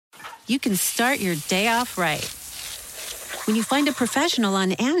you can start your day off right. When you find a professional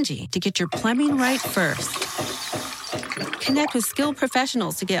on Angie to get your plumbing right first. Connect with skilled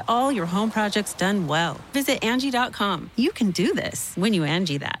professionals to get all your home projects done well. Visit Angie.com. You can do this when you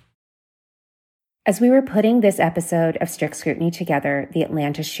Angie that. As we were putting this episode of Strict Scrutiny together, the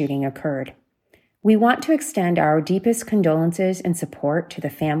Atlanta shooting occurred. We want to extend our deepest condolences and support to the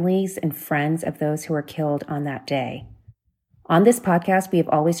families and friends of those who were killed on that day. On this podcast, we have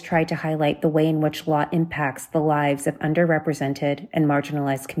always tried to highlight the way in which law impacts the lives of underrepresented and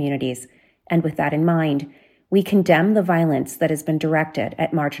marginalized communities. And with that in mind, we condemn the violence that has been directed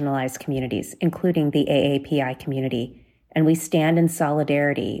at marginalized communities, including the AAPI community, and we stand in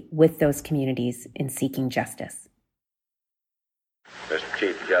solidarity with those communities in seeking justice. Mr.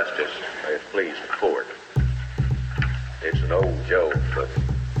 Chief Justice, may it please the court. It's an old joke, but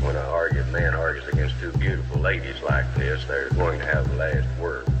when an argued man argues against two beautiful ladies like this, they're going to have the last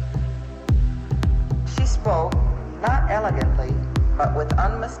word. She spoke, not elegantly, but with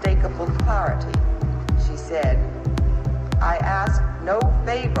unmistakable clarity. She said, "I ask no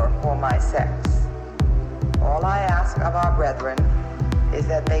favor for my sex. All I ask of our brethren is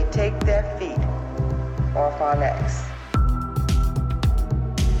that they take their feet off our necks."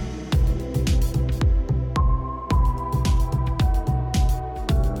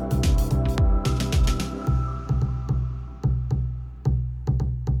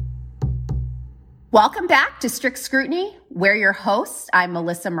 Welcome back to Strict Scrutiny. We're your hosts. I'm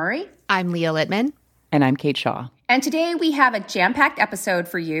Melissa Murray. I'm Leah Littman. And I'm Kate Shaw. And today we have a jam-packed episode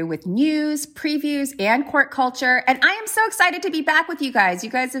for you with news, previews, and court culture. And I am so excited to be back with you guys. You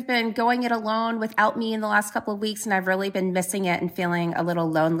guys have been going it alone without me in the last couple of weeks, and I've really been missing it and feeling a little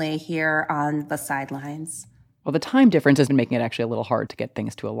lonely here on the sidelines. Well, the time difference has been making it actually a little hard to get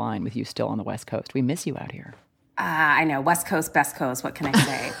things to align with you still on the West Coast. We miss you out here. I know, West Coast, best coast, what can I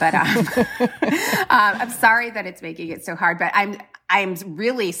say? But I'm sorry that it's making it so hard, but I'm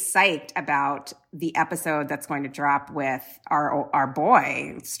really psyched about the episode that's going to drop with our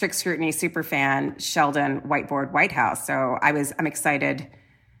boy, Strict Scrutiny superfan, Sheldon Whiteboard Whitehouse. So I'm excited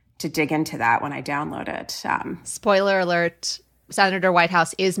to dig into that when I download it. Spoiler alert, Senator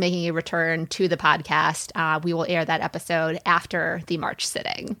Whitehouse is making a return to the podcast. We will air that episode after the March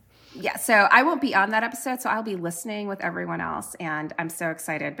sitting. Yeah, so I won't be on that episode, so I'll be listening with everyone else. And I'm so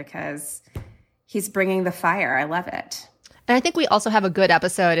excited because he's bringing the fire. I love it. And I think we also have a good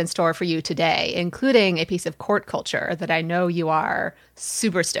episode in store for you today, including a piece of court culture that I know you are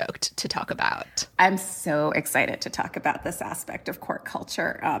super stoked to talk about. I'm so excited to talk about this aspect of court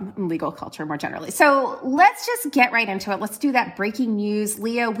culture, legal culture more generally. So let's just get right into it. Let's do that breaking news.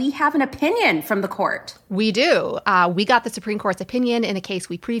 Leah, we have an opinion from the court. We do. We got the Supreme Court's opinion in a case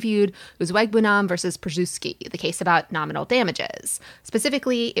we previewed, Uzwegbunam versus Przewski, the case about nominal damages.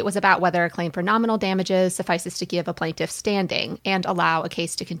 Specifically, it was about whether a claim for nominal damages suffices to give a plaintiff standing and allow a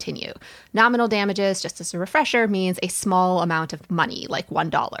case to continue. Nominal damages, just as a refresher, means a small amount of money, like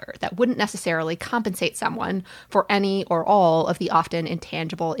 $1, that wouldn't necessarily compensate someone for any or all of the often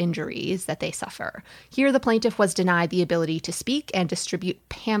intangible injuries that they suffer. Here, the plaintiff was denied the ability to speak and distribute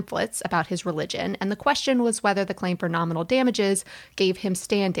pamphlets about his religion, and the question was whether the claim for nominal damages gave him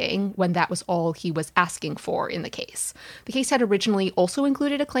standing when that was all he was asking for in the case. The case had originally also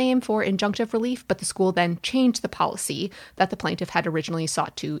included a claim for injunctive relief, but the school then changed the policy that the plaintiff had originally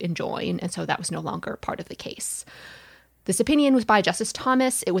sought to enjoin, and so that was no longer part of the case. This opinion was by Justice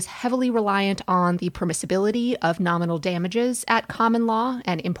Thomas. It was heavily reliant on the permissibility of nominal damages at common law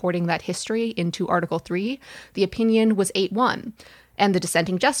and importing that history into Article 3. The opinion was 8-1, and the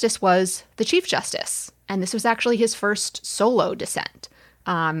dissenting justice was the Chief Justice. And this was actually his first solo dissent.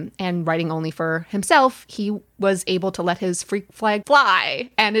 And writing only for himself, he was able to let his freak flag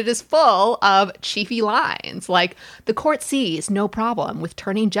fly. And it is full of chiefy lines like, "The court sees no problem with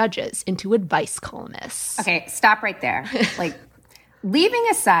turning judges into advice columnists." Okay, stop right there. Like, leaving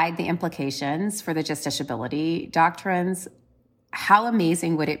aside the implications for the justiciability doctrines, how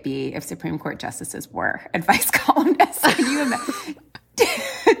amazing would it be if Supreme Court justices were advice columnists? Can you imagine?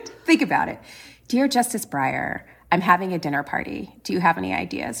 Think about it. Dear Justice Breyer, I'm having a dinner party. Do you have any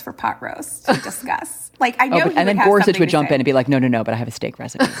ideas for pot roast to discuss? Like, I know and then Gorsuch would jump in and be like, no, but I have a steak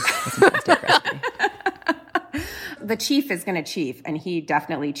recipe. The chief is going to chief, and he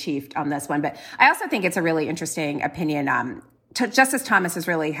definitely chiefed on this one. But I also think it's a really interesting opinion. Justice Thomas is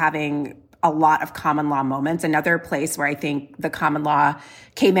really having a lot of common law moments. Another place where I think the common law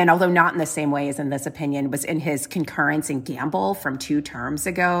came in, although not in the same way as in this opinion, was in his concurrence in Gamble from 2 terms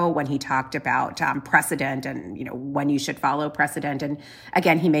ago when he talked about precedent and, when you should follow precedent. And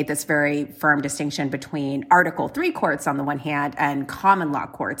again, he made this very firm distinction between Article III courts on the one hand and common law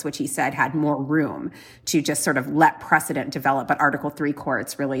courts, which he said had more room to just sort of let precedent develop. But Article III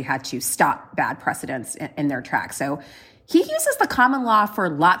courts really had to stop bad precedents in their tracks. So he uses the common law for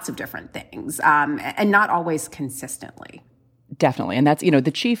lots of different things, and not always consistently. Definitely. And that's,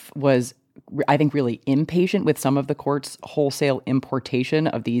 the chief was, I think, really impatient with some of the court's wholesale importation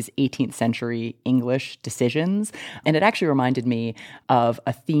of these 18th century English decisions. And it actually reminded me of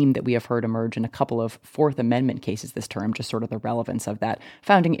a theme that we have heard emerge in a couple of Fourth Amendment cases this term, just sort of the relevance of that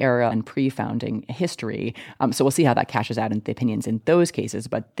founding era and pre-founding history. So we'll see how that cashes out in the opinions in those cases.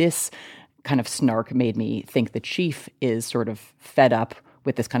 But this kind of snark made me think the chief is sort of fed up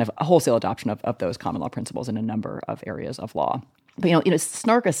with this kind of wholesale adoption of those common law principles in a number of areas of law. But,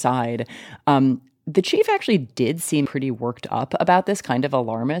 snark aside, the chief actually did seem pretty worked up about this, kind of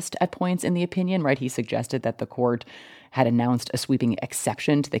alarmist at points in the opinion, right? He suggested that the court had announced a sweeping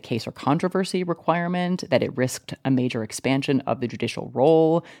exception to the case or controversy requirement, that it risked a major expansion of the judicial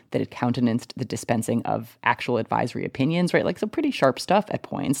role, that it countenanced the dispensing of actual advisory opinions, right? Like some pretty sharp stuff at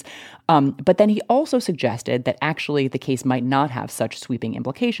points. But then he also suggested that actually the case might not have such sweeping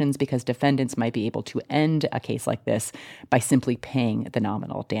implications because defendants might be able to end a case like this by simply paying the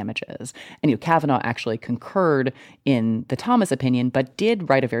nominal damages. And Kavanaugh actually concurred in the Thomas opinion, but did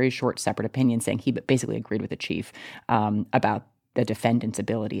write a very short separate opinion saying he basically agreed with the chief about the defendant's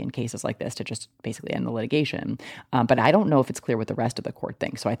ability in cases like this to just basically end the litigation. But I don't know if it's clear what the rest of the court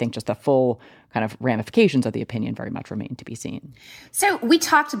thinks. So I think just the full kind of ramifications of the opinion very much remain to be seen. So we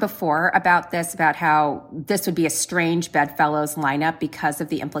talked before about how this would be a strange bedfellows lineup because of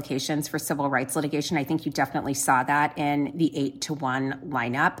the implications for civil rights litigation. I think you definitely saw that in the 8-1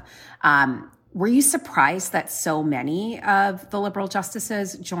 lineup. Were you surprised that so many of the liberal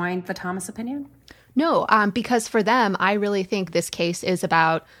justices joined the Thomas opinion? No, because for them, I really think this case is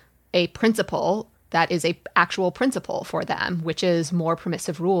about a principle that is a actual principle for them, which is more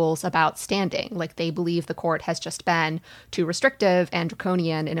permissive rules about standing. Like they believe the court has just been too restrictive and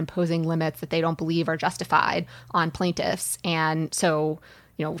draconian in imposing limits that they don't believe are justified on plaintiffs. And so,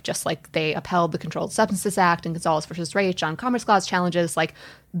 just like they upheld the Controlled Substances Act and Gonzalez versus Raich on Commerce Clause challenges, like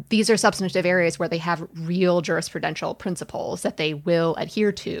these are substantive areas where they have real jurisprudential principles that they will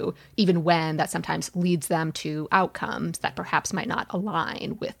adhere to, even when that sometimes leads them to outcomes that perhaps might not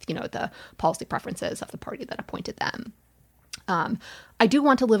align with, the policy preferences of the party that appointed them. I do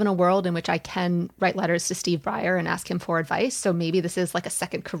want to live in a world in which I can write letters to Steve Breyer and ask him for advice. So maybe this is like a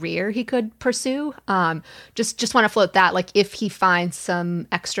second career he could pursue. Just want to float that, like if he finds some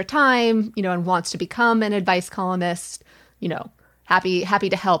extra time, and wants to become an advice columnist, happy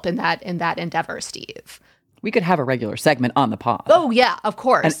to help in that endeavor, Steve. We could have a regular segment on the pod. Oh, yeah, of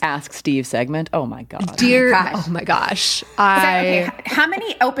course. An Ask Steve segment. Oh, my God. Oh, my gosh. Okay, how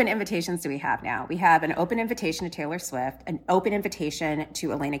many open invitations do we have now? We have an open invitation to Taylor Swift, an open invitation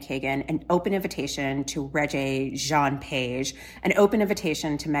to Elena Kagan, an open invitation to Regé-Jean Page, an open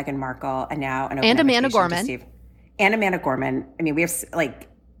invitation to Meghan Markle, and now an open invitation Amanda Gorman. to Steve. And Amanda Gorman. I mean,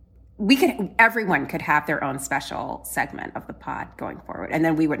 we have, everyone could have their own special segment of the pod going forward, and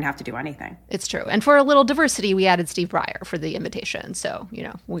then we wouldn't have to do anything. It's true. And for a little diversity, we added Steve Breyer for the invitation. So,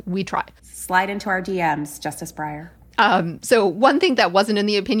 we try. Slide into our DMs, Justice Breyer. So one thing that wasn't in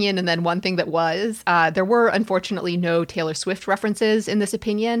the opinion and then one thing that was, there were unfortunately no Taylor Swift references in this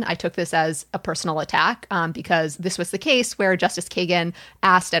opinion. I took this as a personal attack because this was the case where Justice Kagan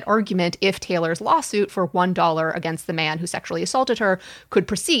asked at argument if Taylor's lawsuit for $1 against the man who sexually assaulted her could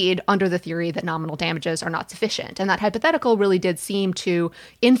proceed under the theory that nominal damages are not sufficient. And that hypothetical really did seem to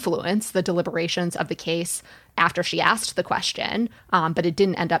influence the deliberations of the case after she asked the question, but it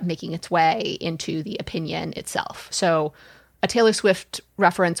didn't end up making its way into the opinion itself. So a Taylor Swift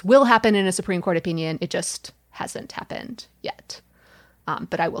reference will happen in a Supreme Court opinion. It just hasn't happened yet.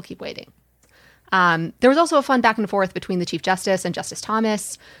 But I will keep waiting. There was also a fun back and forth between the Chief Justice and Justice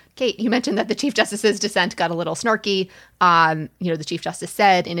Thomas. Kate, you mentioned that the Chief Justice's dissent got a little snarky. The Chief Justice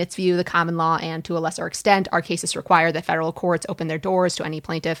said, in its view, the common law and to a lesser extent, our cases require that federal courts open their doors to any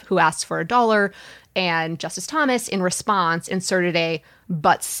plaintiff who asks for $1. And Justice Thomas, in response, inserted a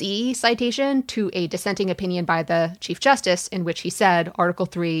but see citation to a dissenting opinion by the Chief Justice in which he said Article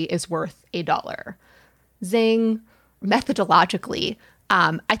 3 is worth $1. Zing. Methodologically,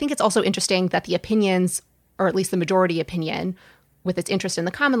 I think it's also interesting that the opinions, or at least the majority opinion, with its interest in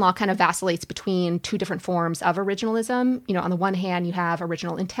the common law, kind of vacillates between two different forms of originalism. On the one hand, you have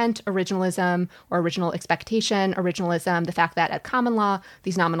original intent originalism or original expectation originalism, the fact that at common law,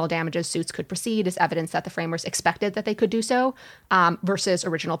 these nominal damages suits could proceed is evidence that the framers expected that they could do so, versus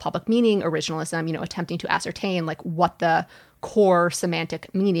original public meaning originalism, attempting to ascertain like what the core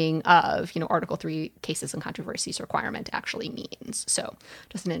semantic meaning of, Article 3 cases and controversies requirement actually means. So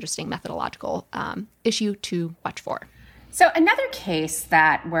just an interesting methodological issue to watch for. So another case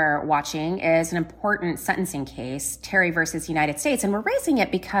that we're watching is an important sentencing case, Terry versus United States. And we're raising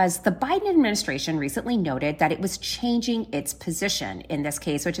it because the Biden administration recently noted that it was changing its position in this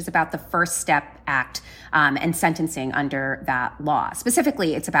case, which is about the First Step Act and sentencing under that law.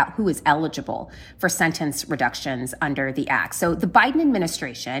 Specifically, it's about who is eligible for sentence reductions under the act. So the Biden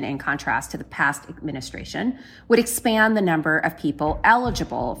administration, in contrast to the past administration, would expand the number of people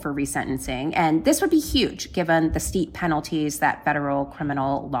eligible for resentencing. And this would be huge given the steep penalties that federal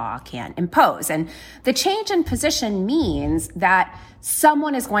criminal law can impose. And the change in position means that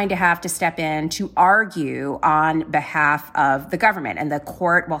someone is going to have to step in to argue on behalf of the government, and the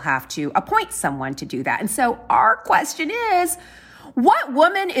court will have to appoint someone to do that. And so our question is, what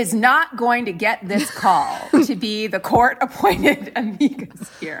woman is not going to get this call to be the court-appointed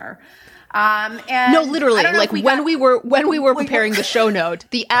amicus here? And no, literally, like when we were preparing the show note,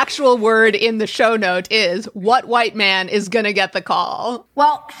 the actual word in the show note is what white man is going to get the call?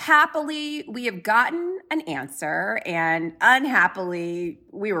 Well, happily, we have gotten an answer, and unhappily,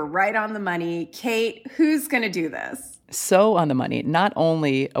 we were right on the money. Kate, who's going to do this? So on the money, not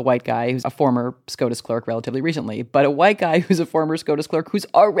only a white guy who's a former SCOTUS clerk relatively recently, but a white guy who's a former SCOTUS clerk who's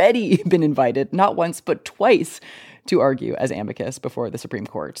already been invited, not once, but twice, to argue as amicus before the Supreme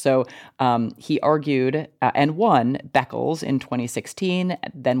Court. So he argued and won Beckles in 2016,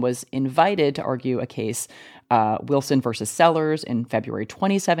 then was invited to argue a case, Wilson versus Sellers, in February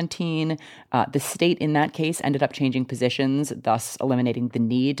 2017. The state in that case ended up changing positions, thus eliminating the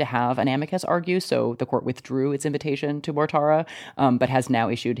need to have an amicus argue. So the court withdrew its invitation to Mortara, but has now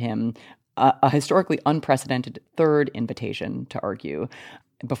issued him a historically unprecedented third invitation to argue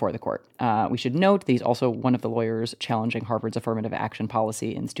before the court. We should note that he's also one of the lawyers challenging Harvard's affirmative action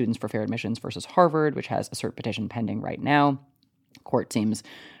policy in Students for Fair Admissions versus Harvard, which has a cert petition pending right now. Court seems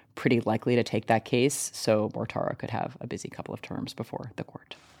pretty likely to take that case, so Mortara could have a busy couple of terms before the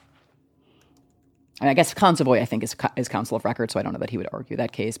court. And I guess Consovoy, I think, is counsel of record, so I don't know that he would argue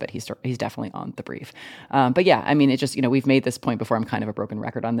that case, but he's definitely on the brief. But yeah, I mean, it's just, we've made this point before. I'm kind of a broken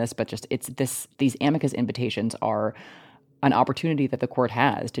record on this, but just these amicus invitations are an opportunity that the court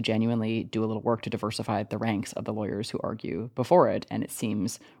has to genuinely do a little work to diversify the ranks of the lawyers who argue before it, and it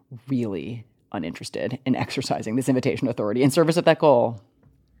seems really uninterested in exercising this invitation authority in service of that goal.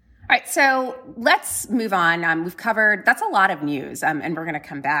 All right, so let's move on. We've covered, that's a lot of news, and we're going to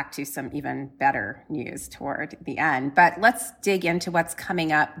come back to some even better news toward the end. But let's dig into what's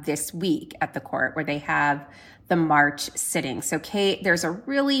coming up this week at the court, where they have the March sitting. So, Kate, there's a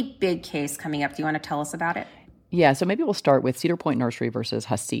really big case coming up. Do you want to tell us about it? Yeah, so maybe we'll start with Cedar Point Nursery versus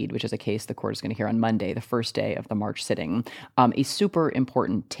Hasid, which is a case the court is going to hear on Monday, the first day of the March sitting. A super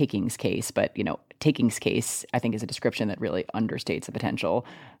important takings case, but, takings case, I think, is a description that really understates the potential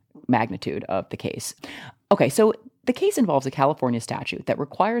magnitude of the case. Okay, so the case involves a California statute that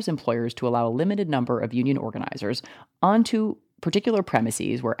requires employers to allow a limited number of union organizers onto particular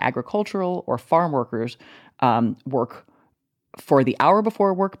premises where agricultural or farm workers work for the hour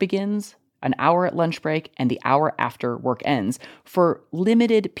before work begins, an hour at lunch break, and the hour after work ends for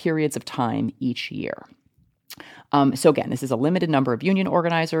limited periods of time each year. So again, this is a limited number of union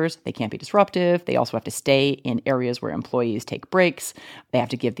organizers. They can't be disruptive. They also have to stay in areas where employees take breaks. They have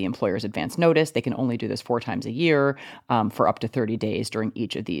to give the employers advance notice. They can only do this 4 times a year for up to 30 days during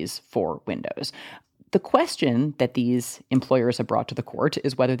each of these 4 windows. The question that these employers have brought to the court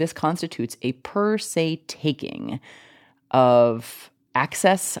is whether this constitutes a per se taking of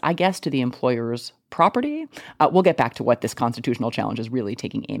access, I guess, to the employer's property. We'll get back to what this constitutional challenge is really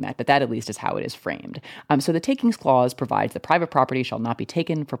taking aim at, but that at least is how it is framed. So the takings clause provides that private property shall not be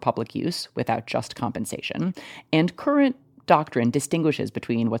taken for public use without just compensation. And current doctrine distinguishes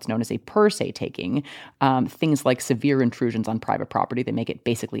between what's known as a per se taking, things like severe intrusions on private property that make it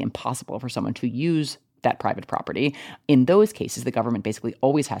basically impossible for someone to use that private property. In those cases, the government basically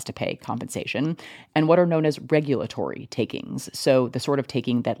always has to pay compensation and what are known as regulatory takings. So the sort of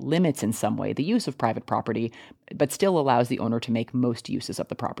taking that limits in some way the use of private property, but still allows the owner to make most uses of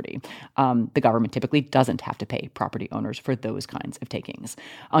the property. The government typically doesn't have to pay property owners for those kinds of takings.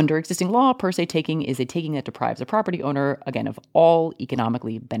 Under existing law, per se taking is a taking that deprives a property owner, again, of all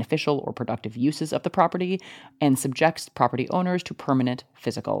economically beneficial or productive uses of the property and subjects property owners to permanent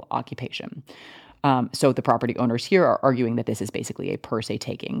physical occupation. So the property owners here are arguing that this is basically a per se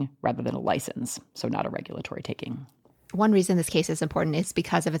taking rather than a license, so not a regulatory taking. One reason this case is important is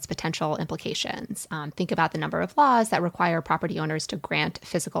because of its potential implications. Think about the number of laws that require property owners to grant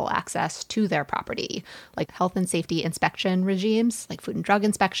physical access to their property, like health and safety inspection regimes, like food and drug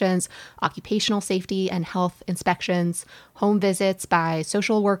inspections, occupational safety and health inspections, home visits by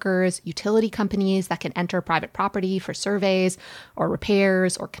social workers, utility companies that can enter private property for surveys or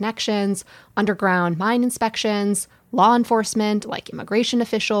repairs or connections, underground mine inspections, law enforcement, like immigration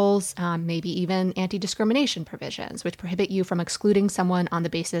officials, maybe even anti-discrimination provisions, which prohibit you from excluding someone on the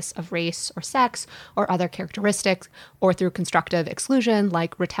basis of race or sex or other characteristics, or through constructive exclusion,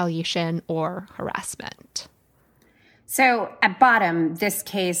 like retaliation or harassment. So at bottom, this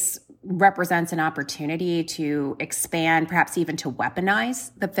case represents an opportunity to expand, perhaps even to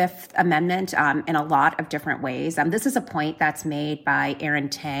weaponize the Fifth Amendment in a lot of different ways. This is a point that's made by Aaron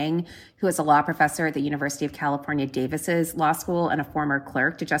Tang, who is a law professor at the University of California, Davis's law school and a former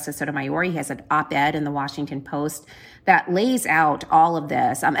clerk to Justice Sotomayor. He has an op-ed in the Washington Post that lays out all of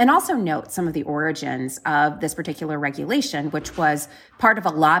this and also notes some of the origins of this particular regulation, which was part of a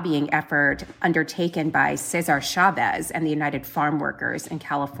lobbying effort undertaken by Cesar Chavez and the United Farm Workers in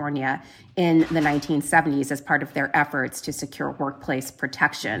California in the 1970s as part of their efforts to secure workplace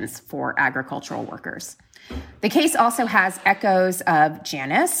protections for agricultural workers. The case also has echoes of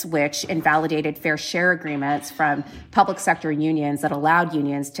Janus, which invalidated fair share agreements from public sector unions that allowed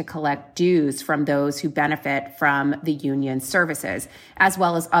unions to collect dues from those who benefit from the union's services, as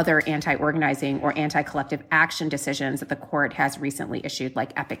well as other anti-organizing or anti-collective action decisions that the court has recently issued,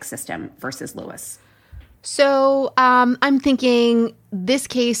 like Epic System versus Lewis. So I'm thinking this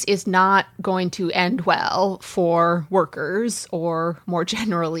case is not going to end well for workers or more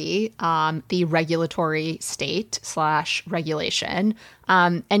generally the regulatory state / regulation.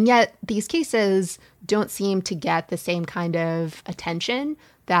 And yet these cases don't seem to get the same kind of attention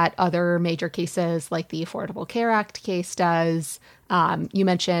that other major cases like the Affordable Care Act case does. You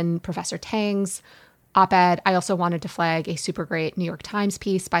mentioned Professor Tang's op-ed. I also wanted to flag a super great New York Times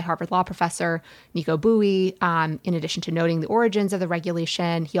piece by Harvard law professor Nico Bowie. In addition to noting the origins of the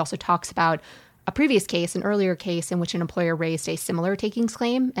regulation, he also talks about a previous case, an earlier case in which an employer raised a similar takings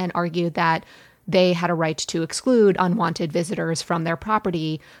claim and argued that they had a right to exclude unwanted visitors from their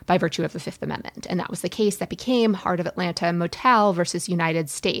property by virtue of the Fifth Amendment. And that was the case that became Heart of Atlanta Motel versus United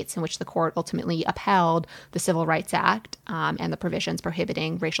States, in which the court ultimately upheld the Civil Rights Act and the provisions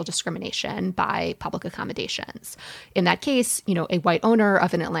prohibiting racial discrimination by public accommodations. In that case, a white owner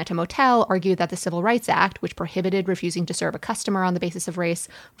of an Atlanta motel argued that the Civil Rights Act, which prohibited refusing to serve a customer on the basis of race,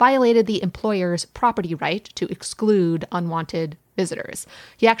 violated the employer's property right to exclude unwanted visitors.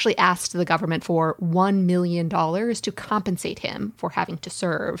 He actually asked the government for $1 million to compensate him for having to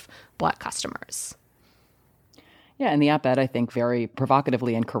serve Black customers. Yeah, and the op-ed, I think, very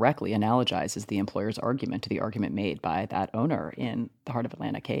provocatively and correctly analogizes the employer's argument to the argument made by that owner in the Heart of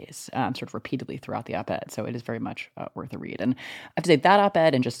Atlanta case, sort of repeatedly throughout the op-ed. So it is very much worth a read. And I have to say that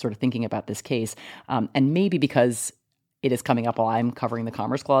op-ed and just sort of thinking about this case, and maybe because it is coming up while I'm covering the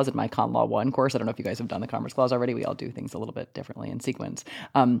Commerce Clause in my Con Law 1 course. I don't know if you guys have done the Commerce Clause already. We all do things a little bit differently in sequence.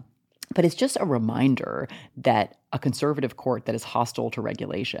 But it's just a reminder that a conservative court that is hostile to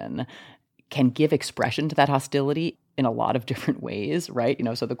regulation can give expression to that hostility in a lot of different ways, right?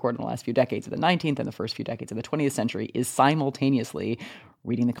 So the court in the last few decades of the 19th and the first few decades of the 20th century is simultaneously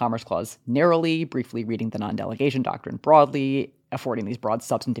reading the Commerce Clause narrowly, briefly reading the non-delegation doctrine broadly, affording these broad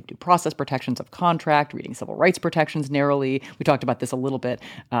substantive due process protections of contract, reading civil rights protections narrowly. We talked about this a little bit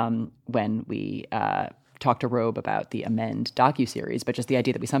when we talked to Robe about the Amend docuseries, but just the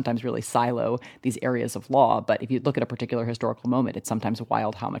idea that we sometimes really silo these areas of law. But if you look at a particular historical moment, it's sometimes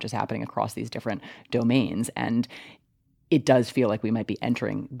wild how much is happening across these different domains. And it does feel like we might be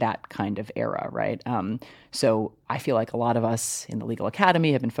entering that kind of era, right? So I feel like a lot of us in the legal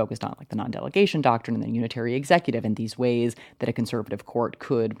academy have been focused on like the non-delegation doctrine and the unitary executive and these ways that a conservative court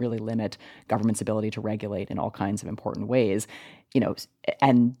could really limit government's ability to regulate in all kinds of important ways.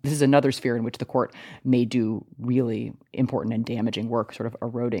 and this is another sphere in which the court may do really important and damaging work, sort of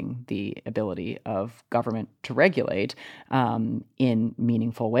eroding the ability of government to regulate in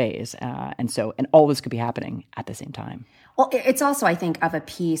meaningful ways. And all this could be happening at the same time. Well, it's also, I think, of a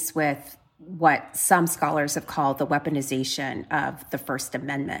piece with what some scholars have called the weaponization of the First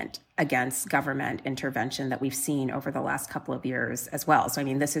Amendment against government intervention that we've seen over the last couple of years as well. So, I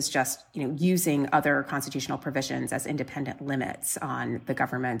mean, this is just, using other constitutional provisions as independent limits on the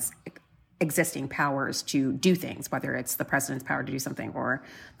government's existing powers to do things, whether it's the president's power to do something or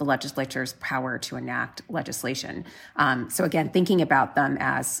the legislature's power to enact legislation. So again, thinking about them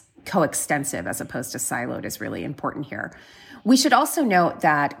as coextensive as opposed to siloed is really important here. We should also note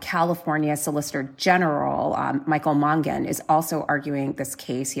that California Solicitor General Michael Mongan is also arguing this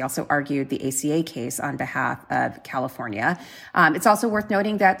case. He also argued the ACA case on behalf of California. It's also worth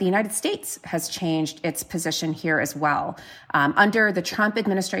noting that the United States has changed its position here as well. Under the Trump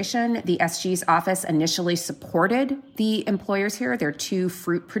administration, the SG's office initially supported the employers here. There are 2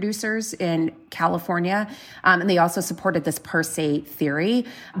 fruit producers in California, and they also supported this per se theory.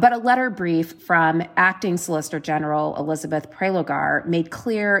 But a letter brief from Acting Solicitor General Elizabeth Prelogar made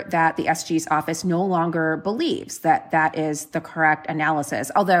clear that the SG's office no longer believes that that is the correct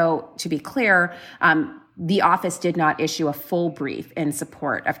analysis. Although, to be clear, the office did not issue a full brief in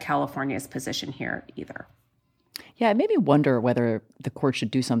support of California's position here either. Yeah, it made me wonder whether the court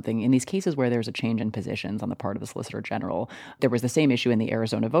should do something in these cases where there's a change in positions on the part of the Solicitor General. There was the same issue in the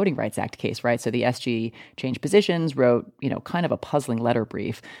Arizona Voting Rights Act case, right? So the SG changed positions, wrote, kind of a puzzling letter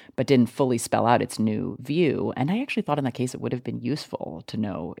brief, but didn't fully spell out its new view. And I actually thought in that case it would have been useful to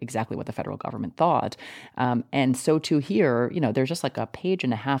know exactly what the federal government thought. And so too here, there's just like a page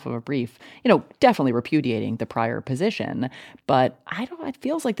and a half of a brief, definitely repudiating the prior position. But it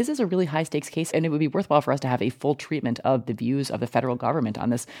feels like this is a really high stakes case, and it would be worthwhile for us to have a full treatment of the views of the federal government on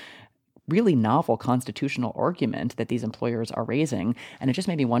this really novel constitutional argument that these employers are raising. And it just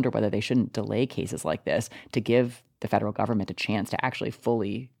made me wonder whether they shouldn't delay cases like this to give the federal government a chance to actually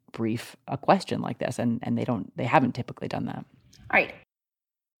fully brief a question like this. And they haven't typically done that. All right.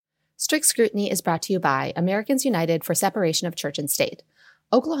 Strict Scrutiny is brought to you by Americans United for Separation of Church and State.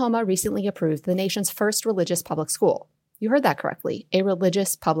 Oklahoma recently approved the nation's first religious public school. You heard that correctly, a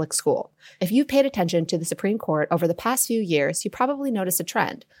religious public school. If you've paid attention to the Supreme Court over the past few years, you probably noticed a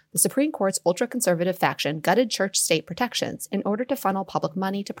trend. The Supreme Court's ultra-conservative faction gutted church-state protections in order to funnel public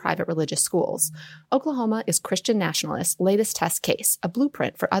money to private religious schools. Oklahoma is Christian nationalists' latest test case, a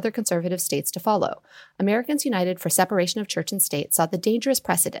blueprint for other conservative states to follow. Americans United for Separation of Church and State saw the dangerous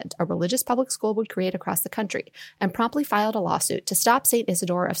precedent a religious public school would create across the country and promptly filed a lawsuit to stop St.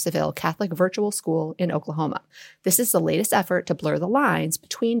 Isidore of Seville Catholic Virtual School in Oklahoma. This is the latest effort to blur the lines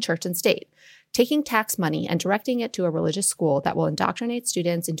between church and state, taking tax money and directing it to a religious school that will indoctrinate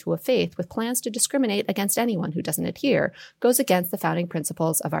students into a faith with plans to discriminate against anyone who doesn't adhere goes against the founding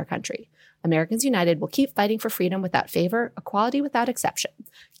principles of our country. Americans United will keep fighting for freedom without favor, equality without exception.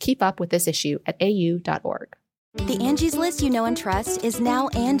 Keep up with this issue at au.org. The Angie's List you know and trust is now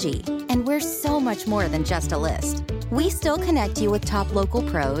Angie, and we're so much more than just a list. We still connect you with top local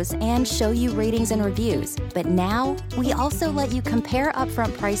pros and show you ratings and reviews, but now we also let you compare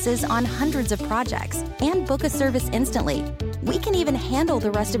upfront prices on hundreds of projects and book a service instantly. We can even handle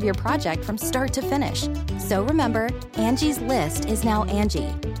the rest of your project from start to finish. So remember, Angie's List is now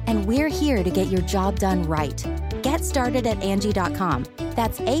Angie, and we're here to get your job done right. Get started at Angie.com.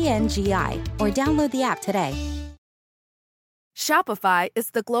 That's ANGI, or download the app today. Shopify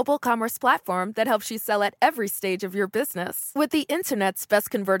is the global commerce platform that helps you sell at every stage of your business. With the internet's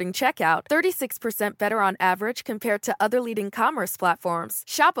best converting checkout, 36% better on average compared to other leading commerce platforms,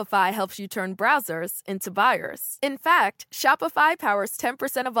 Shopify helps you turn browsers into buyers. In fact, Shopify powers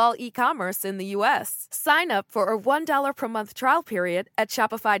 10% of all e-commerce in the U.S. Sign up for a $1 per month trial period at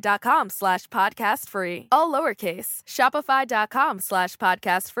shopify.com/podcastfree. All lowercase,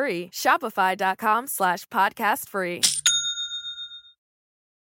 shopify.com/podcastfree, shopify.com/podcastfree.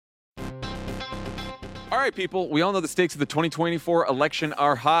 All right, people, we all know the stakes of the 2024 election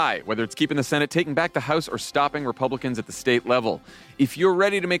are high, whether it's keeping the Senate, taking back the House, or stopping Republicans at the state level. If you're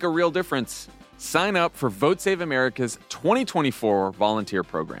ready to make a real difference, sign up for Vote Save America's 2024 volunteer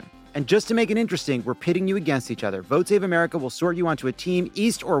program. And just to make it interesting, we're pitting you against each other. Vote Save America will sort you onto a team,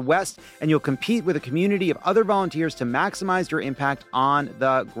 east or west, and you'll compete with a community of other volunteers to maximize your impact on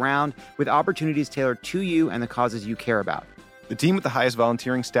the ground with opportunities tailored to you and the causes you care about. The team with the highest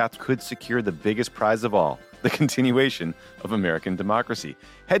volunteering stats could secure the biggest prize of all, the continuation of American democracy.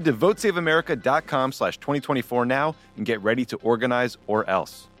 Head to votesaveamerica.com/2024 now and get ready to organize or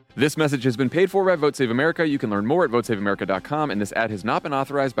else. This message has been paid for by Vote Save America. You can learn more at votesaveamerica.com, and this ad has not been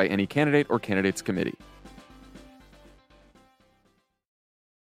authorized by any candidate or candidates committee.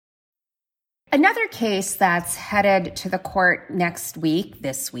 Another case that's headed to the court this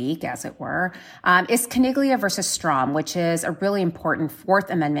week, as it were, is Caniglia versus Strom, which is a really important Fourth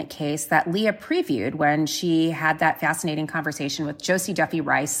Amendment case that Leah previewed when she had that fascinating conversation with Josie Duffy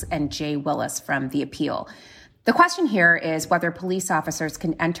Rice and Jay Willis from The Appeal. The question here is whether police officers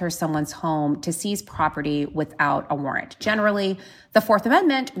can enter someone's home to seize property without a warrant. Generally, the Fourth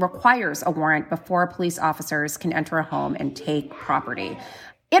Amendment requires a warrant before police officers can enter a home and take property.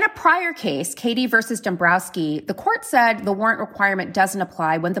 In a prior case, Katie versus Dombrowski, the court said the warrant requirement doesn't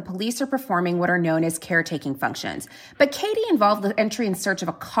apply when the police are performing what are known as caretaking functions. But Katie involved the entry and search of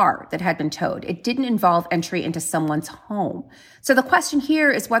a car that had been towed. It didn't involve entry into someone's home. So the question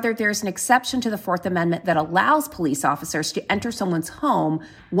here is whether there's an exception to the Fourth Amendment that allows police officers to enter someone's home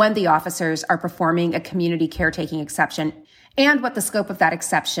when the officers are performing a community caretaking exception, and what the scope of that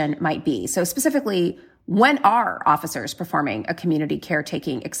exception might be. So specifically, when are officers performing a community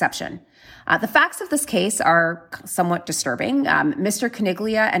caretaking exception? The facts of this case are somewhat disturbing. Mr.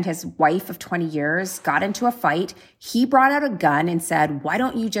 Caniglia and his wife of 20 years got into a fight. He brought out a gun and said, "Why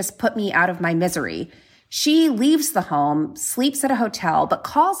don't you just put me out of my misery?" She leaves the home, sleeps at a hotel, but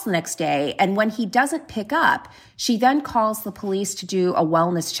calls the next day. And when he doesn't pick up, she then calls the police to do a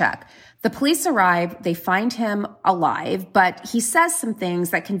wellness check. The police arrive, they find him alive, but he says some things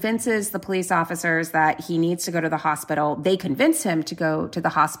that convinces the police officers that he needs to go to the hospital. They convince him to go to the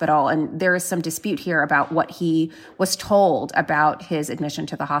hospital, and there is some dispute here about what he was told about his admission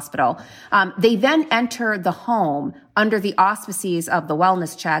to the hospital. They then enter the home under the auspices of the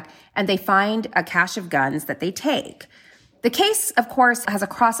wellness check, and they find a cache of guns that they take. The case, of course, has a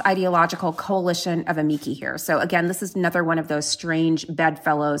cross-ideological coalition of amici here. So again, this is another one of those strange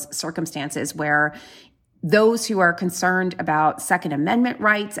bedfellows circumstances where those who are concerned about Second Amendment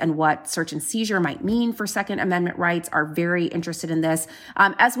rights and what search and seizure might mean for Second Amendment rights are very interested in this,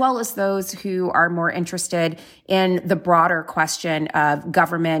 as well as those who are more interested in the broader question of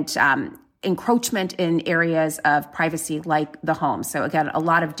government encroachment in areas of privacy like the home. So again, a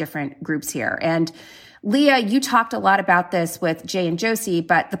lot of different groups here. And Leah, you talked a lot about this with Jay and Josie,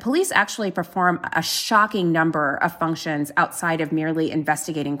 but the police actually perform a shocking number of functions outside of merely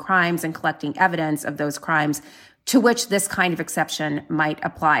investigating crimes and collecting evidence of those crimes to which this kind of exception might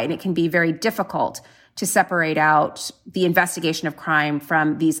apply. And it can be very difficult to separate out the investigation of crime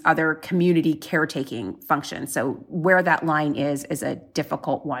from these other community caretaking functions. So where that line is a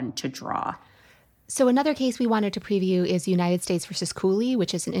difficult one to draw. So another case we wanted to preview is United States versus Cooley,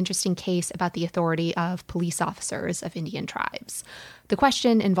 which is an interesting case about the authority of police officers of Indian tribes. The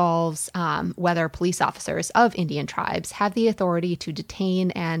question involves whether police officers of Indian tribes have the authority to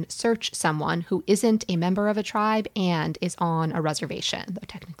detain and search someone who isn't a member of a tribe and is on a reservation, though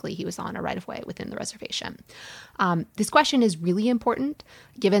technically he was on a right-of-way within the reservation. This question is really important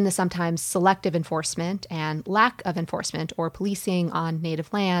given the sometimes selective enforcement and lack of enforcement or policing on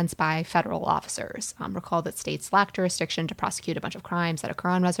Native lands by federal officers. Recall that states lack jurisdiction to prosecute a bunch of crimes that occur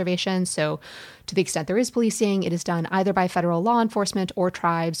on reservations, so to the extent there is policing, it is done either by federal law enforcement or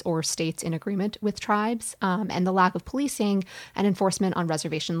tribes or states in agreement with tribes. And the lack of policing and enforcement on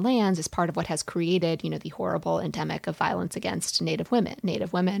reservation lands is part of what has created, the horrible endemic of violence against Native women.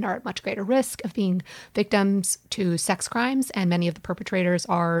 Native women are at much greater risk of being victims to sex crimes, and many of the perpetrators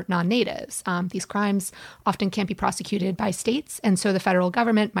are non-natives. These crimes often can't be prosecuted by states, and so the federal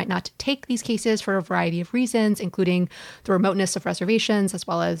government might not take these cases for a variety of reasons, including the remoteness of reservations, as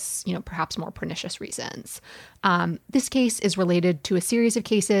well as, perhaps more pernicious reasons. This case is related to a series of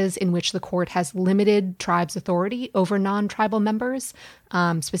cases in which the court has limited tribes' authority over non-tribal members.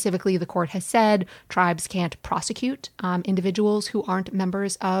 Specifically, the court has said tribes can't prosecute individuals who aren't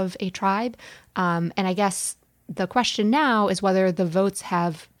members of a tribe. And I guess the question now is whether the votes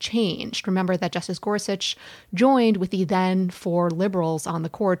have changed. Remember that Justice Gorsuch joined with the then 4 liberals on the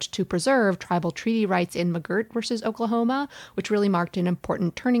court to preserve tribal treaty rights in McGirt versus Oklahoma, which really marked an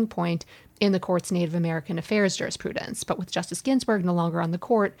important turning point in the court's Native American affairs jurisprudence. But with Justice Ginsburg no longer on the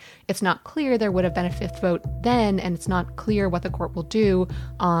court, it's not clear there would have been a 5th vote then, and it's not clear what the court will do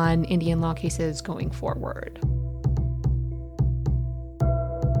on Indian law cases going forward.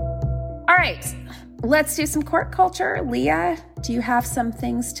 All right. Let's do some court culture. Leah, do you have some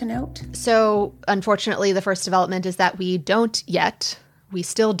things to note? So, unfortunately, the first development is that we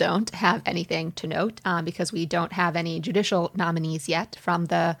still don't have anything to note because we don't have any judicial nominees yet from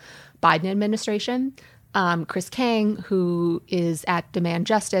the Biden administration. Chris Kang, who is at Demand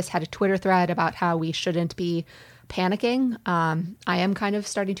Justice, had a Twitter thread about how we shouldn't be panicking. I am kind of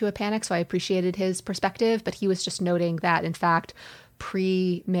starting to panic, so I appreciated his perspective, but he was just noting that, in fact,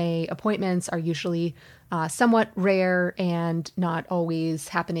 pre-May appointments are usually somewhat rare and not always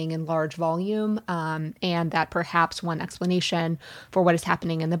happening in large volume, and that perhaps one explanation for what is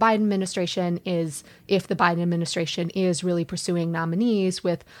happening in the Biden administration is if the Biden administration is really pursuing nominees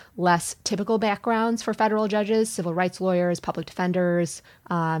with less typical backgrounds for federal judges, civil rights lawyers, public defenders,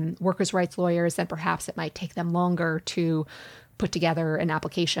 workers' rights lawyers, then perhaps it might take them longer to put together an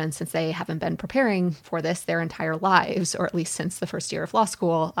application since they haven't been preparing for this their entire lives, or at least since the first year of law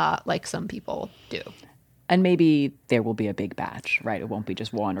school, like some people do. And maybe there will be a big batch, right? It won't be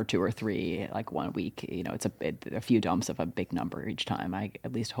just 1 or 2 or 3, like 1 week. It's a few dumps of a big number each time. I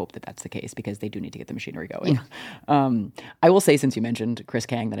at least hope that that's the case because they do need to get the machinery going. Yeah. I will say, since you mentioned Chris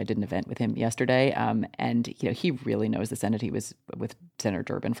Kang, that I did an event with him yesterday, and he really knows the Senate. He was with Senator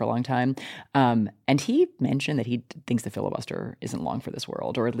Durbin for a long time, and he mentioned that he thinks the filibuster isn't long for this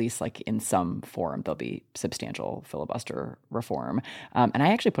world, or at least like in some form there'll be substantial filibuster reform. And I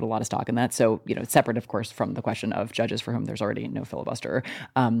actually put a lot of stock in that. So separate, of course, from the question of judges for whom there's already no filibuster.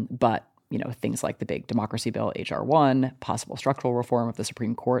 But, things like the big democracy bill, H.R. 1, possible structural reform of the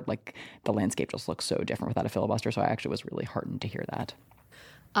Supreme Court, like the landscape just looks so different without a filibuster. So I actually was really heartened to hear that.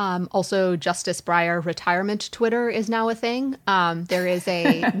 Also, Justice Breyer retirement Twitter is now a thing. There is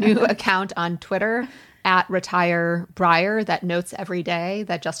a new account on Twitter @RetireBreyer that notes every day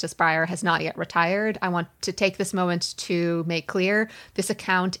that Justice Breyer has not yet retired. I want to take this moment to make clear this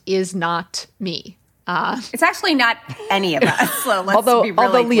account is not me. It's actually not any of us. So let's be really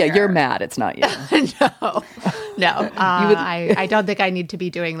although Leah, clear. you're mad. It's not you. No. I don't think I need to be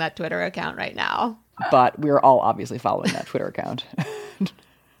doing that Twitter account right now. But we're all obviously following that Twitter account.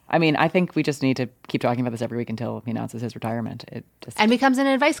 I mean, I think we just need to keep talking about this every week until he announces his retirement. And becomes an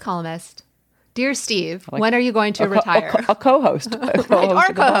advice columnist. Dear Steve, when are you going to retire? A co-host. Or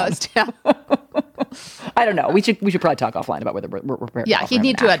a co-host, yeah. I don't know. We should probably talk offline about whether we're prepared. Yeah, he'd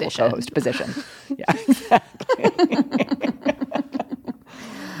need to audition. Co-host position. Yeah, exactly.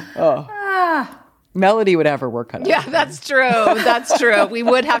 Melody would have her work cut out. Yeah, that's true. That's true. We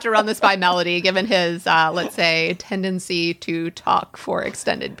would have to run this by Melody, given his, let's say, tendency to talk for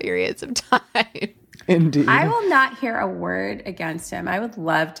extended periods of time. Indeed. I will not hear a word against him. I would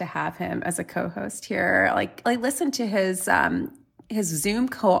love to have him as a co-host here. Like listen to his Zoom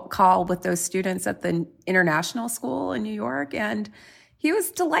call with those students at the international school in New York, and he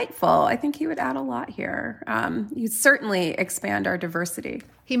was delightful. I think he would add a lot here. He'd certainly expand our diversity.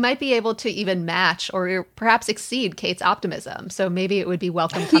 He might be able to even match or perhaps exceed Kate's optimism. So maybe it would be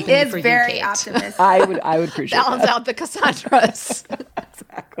welcome company for you, Kate. He is very optimistic. I would appreciate Balance out the Cassandras.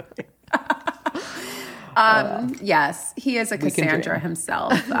 Exactly. Yes, he is a Cassandra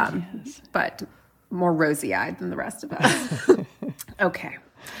himself, but more rosy-eyed than the rest of us. Okay.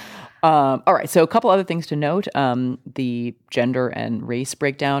 All right. So a couple other things to note. The gender and race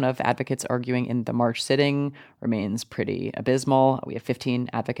breakdown of advocates arguing in the March sitting remains pretty abysmal. We have 15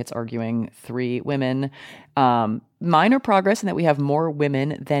 advocates arguing, 3 women. Minor progress in that we have more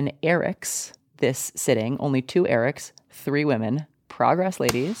women than Erics this sitting. Only 2 Erics, 3 women. Progress,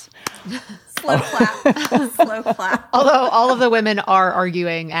 ladies. Slow clap. Slow clap. Although all of the women are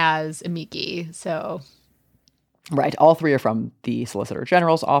arguing as amici, so... Right. All 3 are from the Solicitor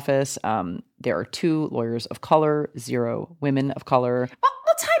General's office. There are 2 lawyers of color, 0 women of color.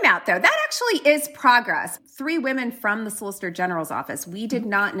 Well, time out, though. That actually is progress. 3 women from the Solicitor General's office. We did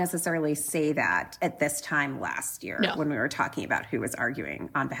not necessarily say that at this time last year when we were talking about who was arguing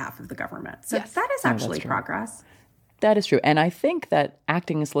on behalf of the government. So that is actually progress. That is true. And I think that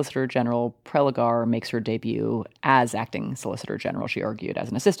acting Solicitor General Preligar makes her debut as acting Solicitor General. She argued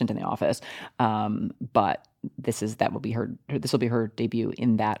as an assistant in the office. But this will be her debut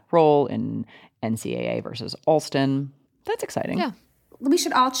in that role in NCAA versus Alston. That's exciting. Yeah. We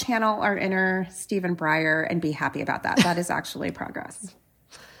should all channel our inner Stephen Breyer and be happy about that. That is actually progress.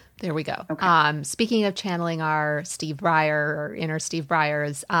 There we go. Okay. Speaking of channeling our Steve Breyer or inner Steve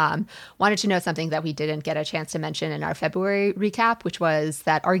Breyers, wanted to note something that we didn't get a chance to mention in our February recap, which was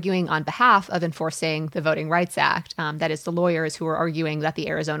that arguing on behalf of enforcing the Voting Rights Act, that is the lawyers who are arguing that the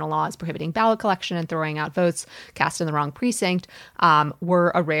Arizona law is prohibiting ballot collection and throwing out votes cast in the wrong precinct,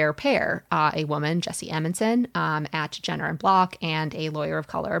 were a rare pair. A woman, Jessie Amundsen, at Jenner & Block, and a lawyer of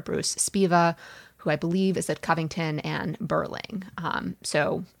color, Bruce Spiva, who I believe is at Covington and Burling.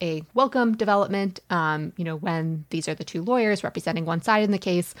 So a welcome development, when these are the 2 lawyers representing one side in the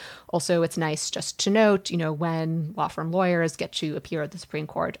case. Also, it's nice just to note, when law firm lawyers get to appear at the Supreme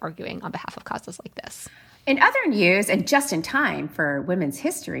Court arguing on behalf of causes like this. In other news, and just in time for Women's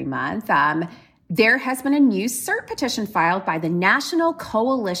History Month, There has been a new cert petition filed by the National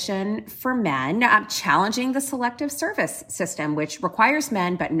Coalition for Men challenging the selective service system, which requires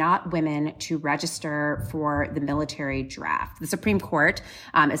men but not women to register for the military draft. The Supreme Court,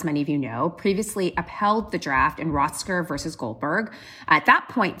 as many of you know, previously upheld the draft in Rotzker versus Goldberg. At that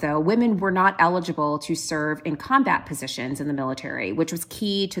point, though, women were not eligible to serve in combat positions in the military, which was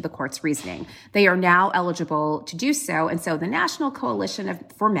key to the court's reasoning. They are now eligible to do so. And so the National Coalition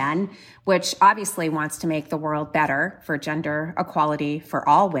for Men, which obviously wants to make the world better for gender equality for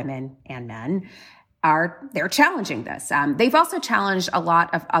all women and men, they're challenging this. They've also challenged a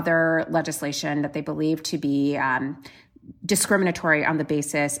lot of other legislation that they believe to be discriminatory on the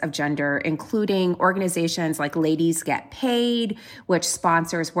basis of gender, including organizations like Ladies Get Paid, which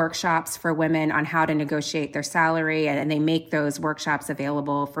sponsors workshops for women on how to negotiate their salary, and they make those workshops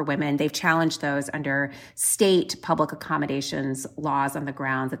available for women. They've challenged those under state public accommodations laws on the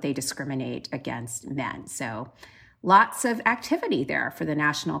ground that they discriminate against men. So lots of activity there for the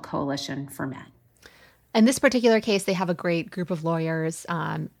National Coalition for Men. In this particular case, they have a great group of lawyers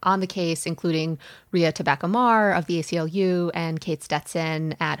on the case, including Ria Tabak-Amar of the ACLU and Kate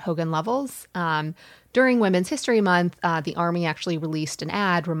Stetson at Hogan Lovells. During Women's History Month, the Army actually released an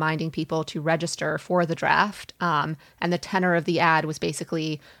ad reminding people to register for the draft. And the tenor of the ad was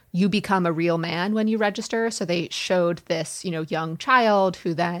basically, you become a real man when you register. So they showed this, young child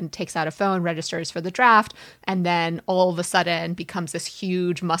who then takes out a phone, registers for the draft, and then all of a sudden becomes this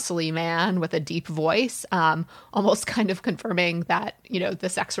huge, muscly man with a deep voice, almost kind of confirming that, the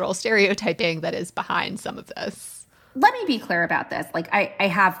sex role stereotyping that is behind some of this. Let me be clear about this. I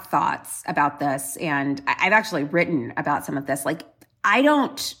have thoughts about this, and I've actually written about some of this. I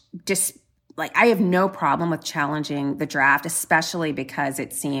have no problem with challenging the draft, especially because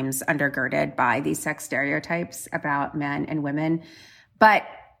it seems undergirded by these sex stereotypes about men and women. But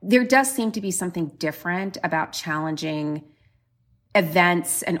there does seem to be something different about challenging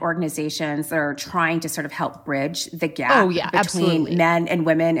events and organizations that are trying to sort of help bridge the gap between absolutely. men and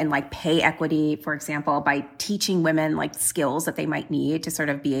women, and pay equity, for example, by teaching women skills that they might need to sort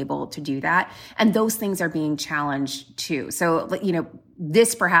of be able to do that. And those things are being challenged too. So,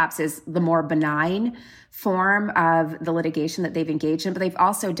 this perhaps is the more benign form of the litigation that they've engaged in, but they've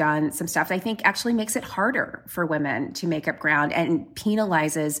also done some stuff that I think actually makes it harder for women to make up ground and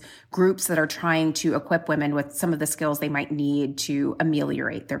penalizes groups that are trying to equip women with some of the skills they might need to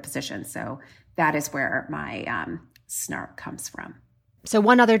ameliorate their position. So that is where my snark comes from. So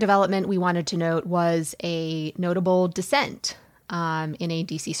one other development we wanted to note was a notable dissent in a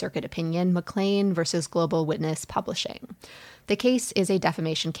DC Circuit opinion, McLean versus Global Witness Publishing. The case is a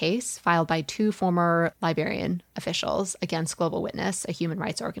defamation case filed by two former Liberian officials against Global Witness, a human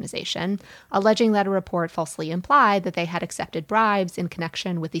rights organization, alleging that a report falsely implied that they had accepted bribes in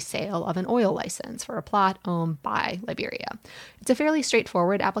connection with the sale of an oil license for a plot owned by Liberia. It's a fairly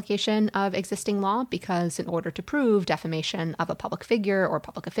straightforward application of existing law because in order to prove defamation of a public figure or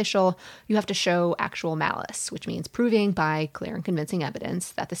public official, you have to show actual malice, which means proving by clear and convincing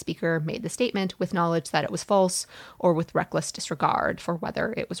evidence that the speaker made the statement with knowledge that it was false or with reckless disregard for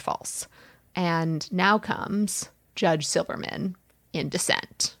whether it was false. And now comes Judge Silverman in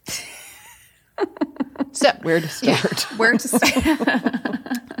dissent. So where to start? Yeah, where to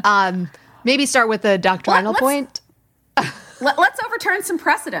start? Maybe start with the doctrinal point. Let's overturn some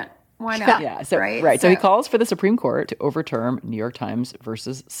precedent. Why not? Yeah. So, right. So he calls for the Supreme Court to overturn New York Times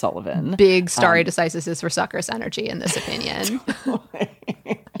versus Sullivan. Big stare decisis for suckers energy in this opinion.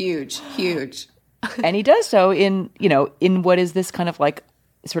 Huge. And he does so in what is this kind of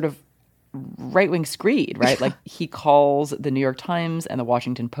sort of right-wing screed, right? He calls the New York Times and the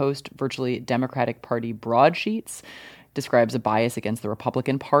Washington Post virtually Democratic Party broadsheets, describes a bias against the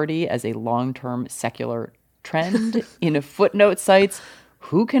Republican Party as a long-term secular trend. In a footnote cites,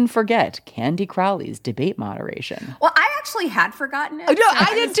 who can forget Candy Crowley's debate moderation? Well, I actually had forgotten it. Oh, no,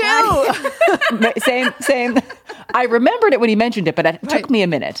 I did too. Same. I remembered it when he mentioned it, but it took me a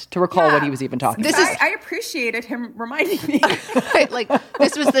minute to recall what he was even talking about. I appreciated him reminding me.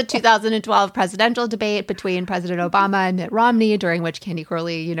 This was the 2012 presidential debate between President Obama and Mitt Romney, during which Candy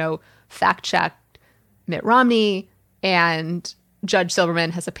Crowley, fact-checked Mitt Romney, and Judge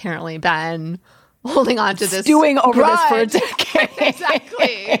Silverman has apparently been holding on to this. Stewing over this for a decade.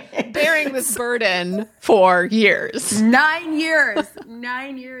 Exactly. Bearing this burden for years. 9 years.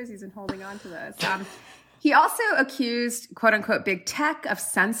 9 years he's been holding on to this. He also accused, quote unquote, big tech of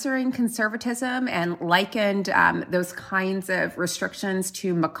censoring conservatism and likened those kinds of restrictions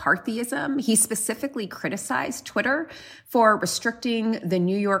to McCarthyism. He specifically criticized Twitter for restricting the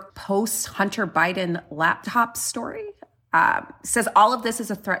New York Post Hunter Biden laptop story. Says all of this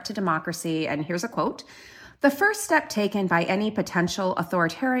is a threat to democracy. And here's a quote. The first step taken by any potential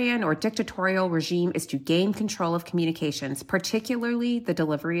authoritarian or dictatorial regime is to gain control of communications, particularly the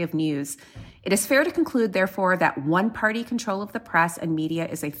delivery of news. It is fair to conclude, therefore, that one-party control of the press and media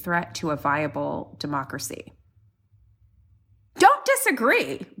is a threat to a viable democracy. Don't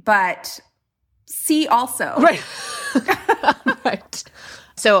disagree, but see also. Right. Right.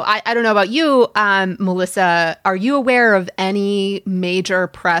 So I don't know about you, Melissa. Are you aware of any major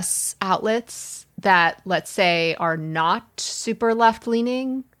press outlets that, let's say, are not super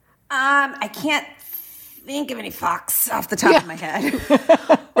left-leaning? I can't think of any Fox off the top of my head.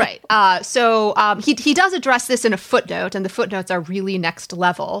 Right. So he does address this in a footnote, and the footnotes are really next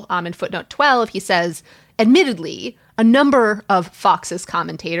level. In footnote 12, he says, admittedly, a number of Fox's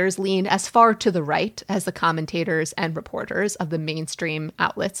commentators lean as far to the right as the commentators and reporters of the mainstream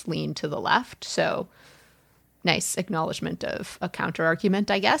outlets lean to the left. So nice acknowledgement of a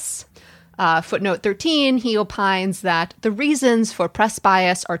counter-argument, I guess. Footnote 13, he opines that the reasons for press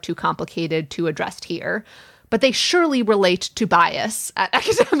bias are too complicated to address here, but they surely relate to bias at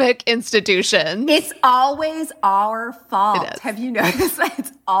academic institutions. It's always our fault. It is. Have you noticed that?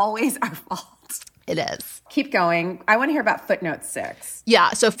 It's always our fault. It is. Keep going. I want to hear about footnote 6. Yeah,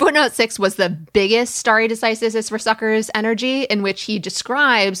 so footnote 6 was the biggest stare decisis for Zucker's energy, in which he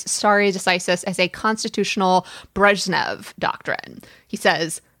describes stare decisis as a constitutional Brezhnev doctrine. He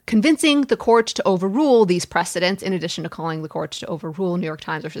says, convincing the court to overrule these precedents, in addition to calling the court to overrule New York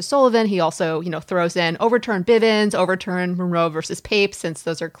Times versus Sullivan, he also, throws in overturn Bivens, overturn Monroe versus Pape, since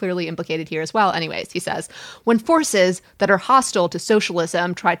those are clearly implicated here as well. Anyways, he says, when forces that are hostile to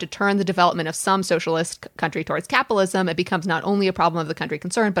socialism try to turn the development of some socialist country towards capitalism, it becomes not only a problem of the country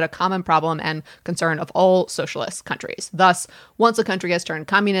concerned, but a common problem and concern of all socialist countries. Thus, once a country has turned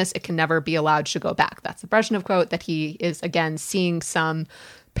communist, it can never be allowed to go back. That's the Brezhnev quote that he is, again, seeing some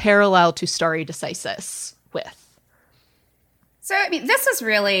parallel to stare decisis with. So, this is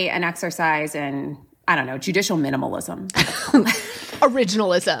really an exercise in, judicial minimalism.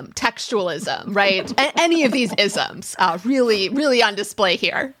 Originalism, textualism, right? Any of these isms really, really on display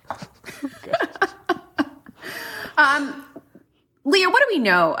here. Leah, what do we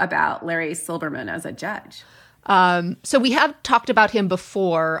know about Larry Silberman as a judge? So we have talked about him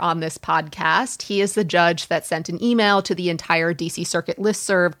before on this podcast. He is the judge that sent an email to the entire D.C. Circuit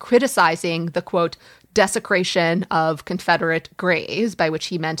listserv criticizing the, quote, desecration of Confederate graves, by which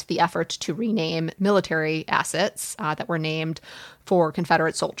he meant the effort to rename military assets that were named for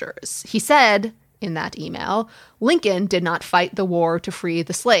Confederate soldiers. He said in that email, Lincoln did not fight the war to free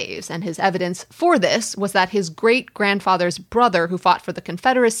the slaves, and his evidence for this was that his great-grandfather's brother, who fought for the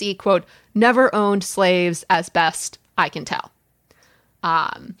Confederacy, quote, never owned slaves as best I can tell.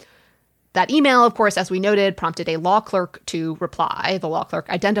 That email, of course, as we noted, prompted a law clerk to reply. The law clerk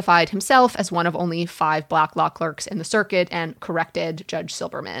identified himself as one of only 5 black law clerks in the circuit and corrected Judge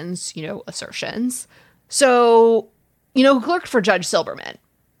Silberman's, assertions. So, who clerked for Judge Silberman?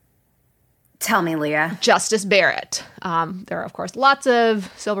 Tell me, Leah. Justice Barrett. There are, of course, lots of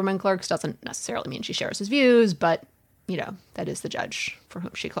Silberman clerks. Doesn't necessarily mean she shares his views, but, that is the judge for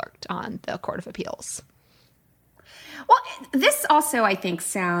whom she clerked on the Court of Appeals. Well, this also, I think,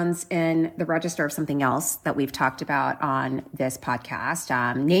 sounds in the register of something else that we've talked about on this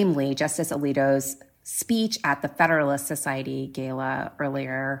podcast, namely Justice Alito's speech at the Federalist Society Gala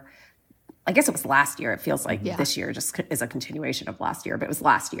earlier. I guess it was last year. It feels like this year just is a continuation of last year, but it was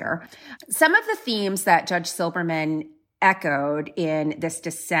last year. Some of the themes that Judge Silberman echoed in this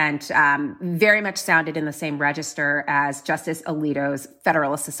dissent very much sounded in the same register as Justice Alito's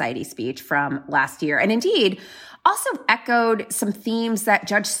Federalist Society speech from last year. And indeed, also echoed some themes that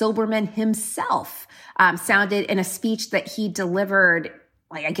Judge Silberman himself sounded in a speech that he delivered,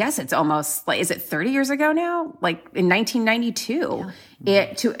 I guess it's almost, is it 30 years ago now? In 1992,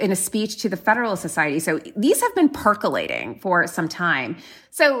 in a speech to the Federalist Society. So these have been percolating for some time.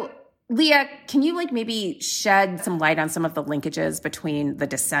 So Leah, can you maybe shed some light on some of the linkages between the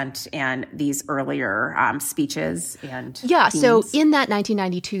dissent and these earlier speeches and themes? So in that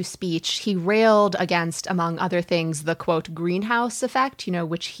 1992 speech, he railed against, among other things, the, quote, greenhouse effect,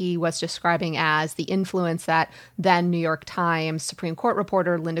 which he was describing as the influence that then New York Times Supreme Court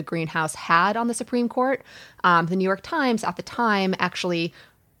reporter Linda Greenhouse had on the Supreme Court. The New York Times at the time actually,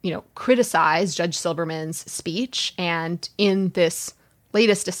 criticized Judge Silberman's speech, and in this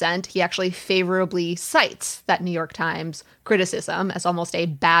latest dissent, he actually favorably cites that New York Times criticism as almost a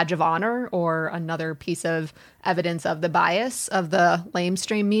badge of honor or another piece of evidence of the bias of the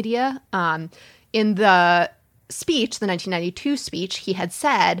lamestream media. In the speech, the 1992 speech, he had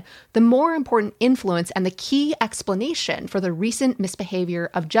said, the more important influence and the key explanation for the recent misbehavior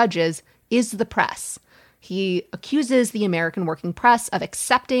of judges is the press. He accuses the American working press of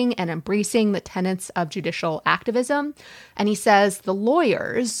accepting and embracing the tenets of judicial activism. And he says the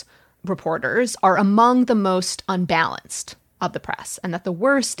lawyers, reporters, are among the most unbalanced of the press, and that the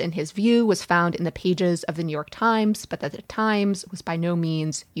worst, in his view, was found in the pages of the New York Times, but that the Times was by no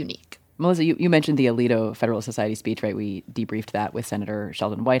means unique. Melissa, you mentioned the Alito Federalist Society speech, right? We debriefed that with Senator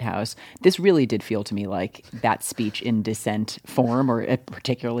Sheldon Whitehouse. This really did feel to me like that speech in dissent form, or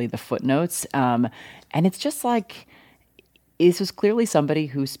particularly the footnotes. And it's just like, this was clearly somebody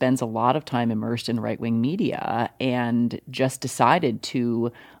who spends a lot of time immersed in right-wing media and just decided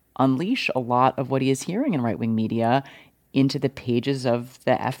to unleash a lot of what he is hearing in right-wing media into the pages of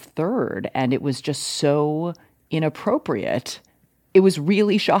the F3rd. And it was just so inappropriate. It was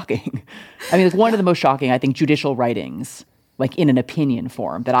really shocking. I mean, it's one of the most shocking, I think, judicial writings, like in an opinion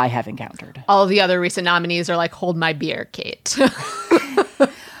form, that I have encountered. All the other recent nominees are like, hold my beer, Kate.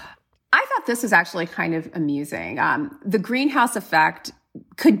 I thought this was actually kind of amusing. The greenhouse effect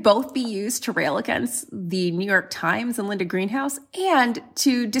could both be used to rail against the New York Times and Linda Greenhouse and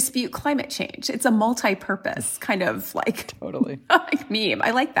to dispute climate change. It's a multi-purpose kind of like totally like meme.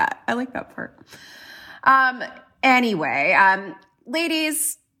 I like that. I like that part. Anyway,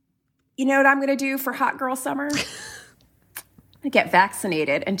 ladies, you know what I'm going to do for hot girl summer? I'm going to get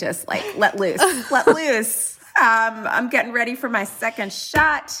vaccinated and just like let loose. I'm getting ready for my second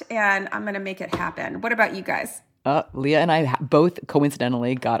shot and I'm going to make it happen. What about you guys? Leah and I both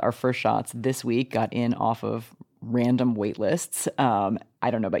coincidentally got our first shots this week, got in off of random wait lists. I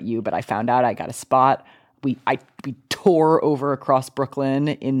don't know about you, but I found out I got a spot. We tore over across Brooklyn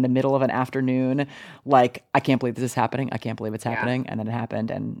in the middle of an afternoon. Like, I can't believe this is happening. I can't believe it's happening. And then it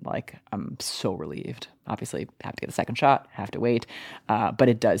happened. And like, I'm so relieved. Obviously, have to get a second shot, have to wait. But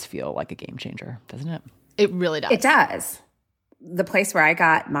it does feel like a game changer, doesn't it? It really does. It does. The place where I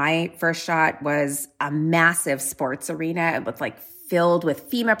got my first shot was a massive sports arena. It looked like filled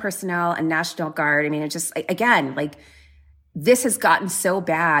with FEMA personnel and National Guard. I mean, it just, again, like this has gotten so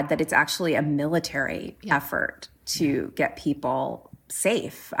bad that it's actually a military effort to get people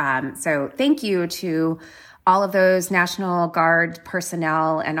safe. So thank you to all of those National Guard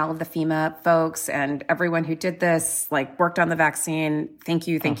personnel and all of the FEMA folks and everyone who did this, like worked on the vaccine. Thank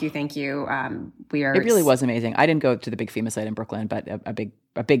you. It really was amazing. I didn't go to the big FEMA site in Brooklyn, but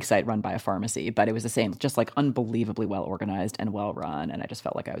a big site run by a pharmacy. But it was the same, just like unbelievably well organized and well run. And I just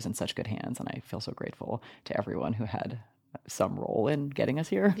felt like I was in such good hands. And I feel so grateful to everyone who had some role in getting us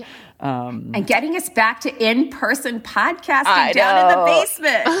here. Yeah. And getting us back to in-person podcasting down in the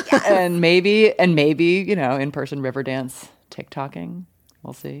basement. Yes. and maybe, in-person Riverdance TikToking.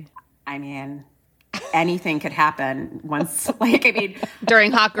 We'll see. I mean, anything could happen once,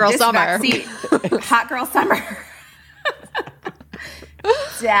 during Hot Girl Summer. Hot Girl Summer.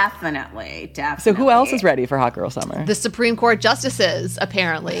 Definitely. So who else is ready for Hot Girl Summer? The Supreme Court justices,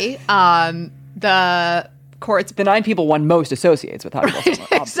 apparently. The 9 people one most associates with Hot Girl Summer,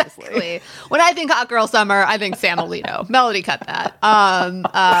 obviously. Exactly. When I think Hot Girl Summer, I think Sam Alito. Melody, cut that.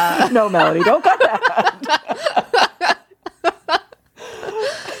 No, Melody, don't cut that.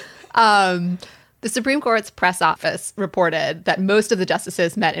 The Supreme Court's press office reported that most of the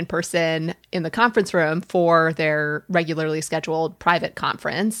justices met in person in the conference room for their regularly scheduled private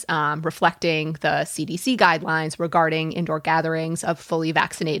conference, reflecting the CDC guidelines regarding indoor gatherings of fully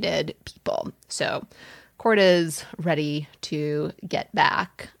vaccinated people. So court is ready to get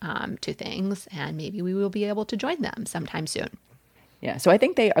back to things, and maybe we will be able to join them sometime soon. Yeah, so I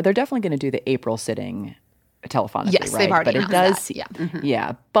think they're definitely going to do the April sitting telephonically, yes, right? They've already announced that. Yeah. Mm-hmm.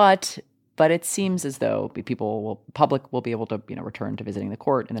 Yeah, but it seems as though public will be able to return to visiting the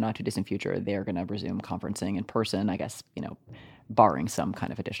court in the not too distant future. They're going to resume conferencing in person, I guess, barring some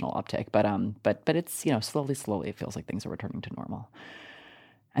kind of additional uptick. But it's slowly it feels like things are returning to normal,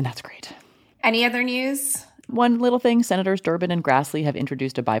 and that's great. Any other news? One little thing, Senators Durbin and Grassley have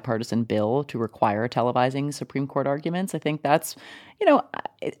introduced a bipartisan bill to require televising Supreme Court arguments. I think that's,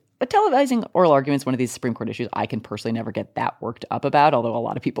 televising oral arguments, one of these Supreme Court issues I can personally never get that worked up about, although a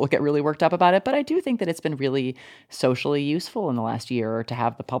lot of people get really worked up about it. But I do think that it's been really socially useful in the last year to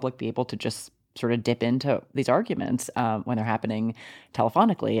have the public be able to just sort of dip into these arguments when they're happening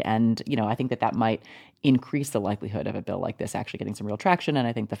telephonically. And, I think that might increase the likelihood of a bill like this actually getting some real traction. And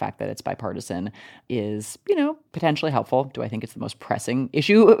I think the fact that it's bipartisan is, potentially helpful. Do I think it's the most pressing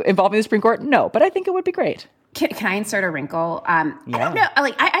issue involving the Supreme Court? No, but I think it would be great. Can I insert a wrinkle? I don't know.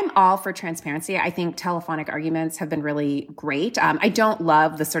 I'm all for transparency. I think telephonic arguments have been really great. I don't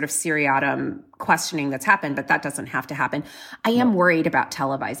love the sort of seriatim questioning that's happened, but that doesn't have to happen. I am worried about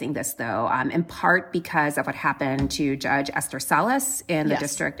televising this, though, in part because of what happened to Judge Esther Salas in the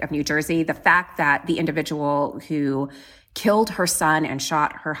District of New Jersey. The fact that the individual who killed her son and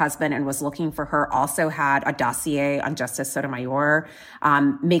shot her husband and was looking for her also had a dossier on Justice Sotomayor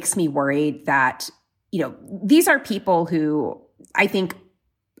makes me worried that these are people who I think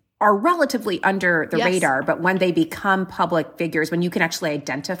are relatively under the radar, but when they become public figures, when you can actually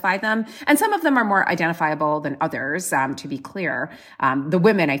identify them, and some of them are more identifiable than others, to be clear. The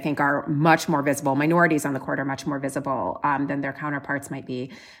women, I think, are much more visible. Minorities on the court are much more visible than their counterparts might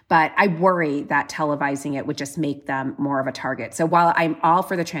be. But I worry that televising it would just make them more of a target. So while I'm all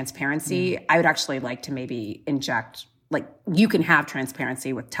for the transparency, I would actually like to maybe inject you can have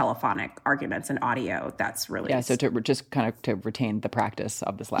transparency with telephonic arguments and audio. That's really so to just kind of to retain the practice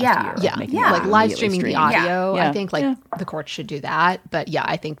of this last year. Like live streaming the audio. I think the court should do that. But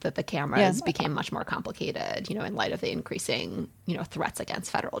I think that the cameras became much more complicated, in light of the increasing, threats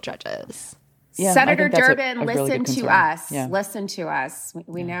against federal judges. Yeah, Senator Durbin, listen to us. Listen to us.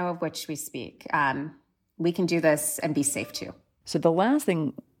 We know of which we speak. We can do this and be safe too. So the last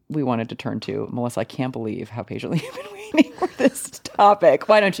thing we wanted to turn to, Melissa, I can't believe how patiently you've been waiting for this topic.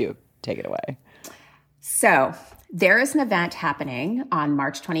 Why don't you take it away? So there is an event happening on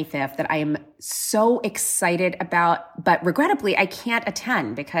March 25th that I am so excited about, but regrettably I can't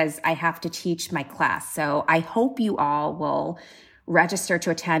attend because I have to teach my class. So I hope you all will register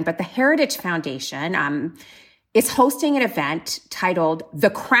to attend. But the Heritage Foundation is hosting an event titled The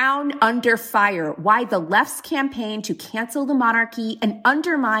Crown Under Fire, Why the Left's Campaign to Cancel the Monarchy and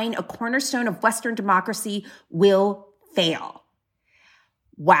Undermine a Cornerstone of Western Democracy Will Fail.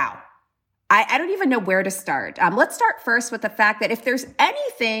 Wow. I don't even know where to start. Let's start first with the fact that if there's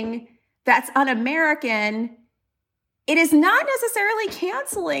anything that's un-American, it is not necessarily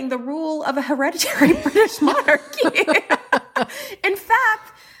canceling the rule of a hereditary British monarchy. In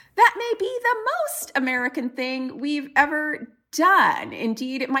fact, that may be the most American thing we've ever done.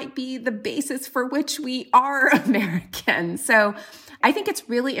 Indeed, it might be the basis for which we are American. So I think it's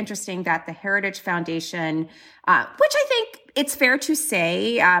really interesting that the Heritage Foundation, which I think it's fair to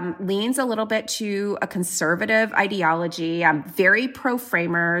say leans a little bit to a conservative ideology, very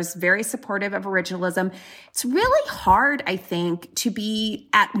pro-framers, very supportive of originalism. It's really hard, I think, to be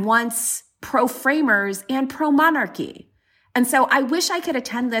at once pro-framers and pro-monarchy. And so I wish I could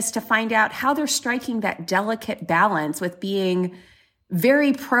attend this to find out how they're striking that delicate balance with being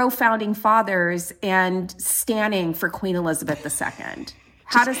very pro-founding fathers and standing for Queen Elizabeth II.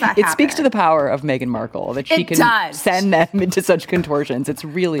 How does that happen? It speaks to the power of Meghan Markle that she can send them into such contortions. It's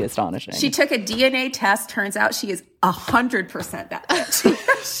really astonishing. She took a DNA test. Turns out she is 100% that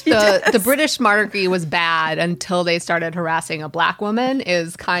the British monarchy was bad until they started harassing a black woman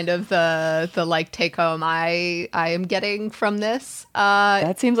is kind of the take home I am getting from this.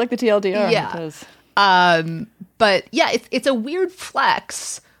 That seems like the TLDR. Yeah. But it's a weird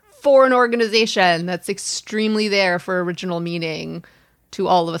flex for an organization that's extremely there for original meaning to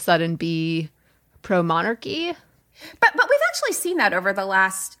all of a sudden be pro-monarchy. But we've actually seen that over the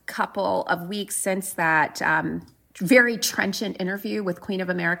last couple of weeks since that very trenchant interview with Queen of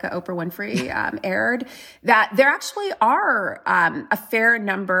America, Oprah Winfrey, aired, that there actually are a fair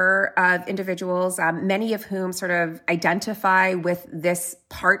number of individuals, many of whom sort of identify with this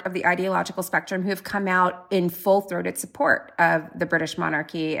part of the ideological spectrum, who have come out in full-throated support of the British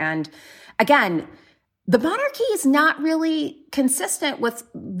monarchy. And again, the monarchy is not really consistent with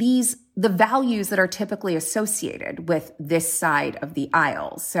the values that are typically associated with this side of the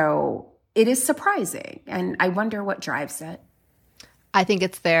aisle. So it is surprising, and I wonder what drives it. I think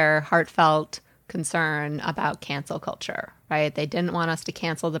it's their heartfelt concern about cancel culture, right? They didn't want us to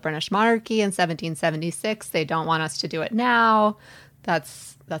cancel the British monarchy in 1776. They don't want us to do it now.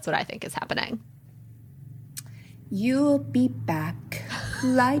 That's what I think is happening. You'll be back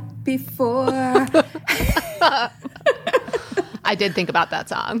like before. I did think about that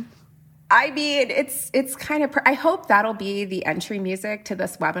song. I mean, it's kind of. I hope that'll be the entry music to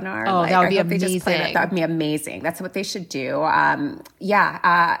this webinar. Oh, that would be amazing. amazing. That would be amazing. That's what they should do.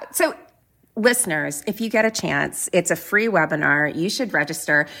 So Listeners, if you get a chance, it's a free webinar. You should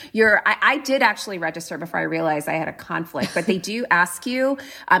register. I did actually register before I realized I had a conflict, but they do ask you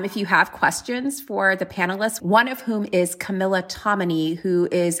if you have questions for the panelists, one of whom is Camilla Tominey, who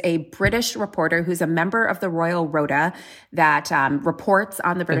is a British reporter who's a member of the Royal Rota that reports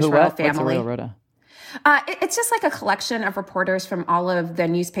on the British royal family. What's the Royal Rota? It's just like a collection of reporters from all of the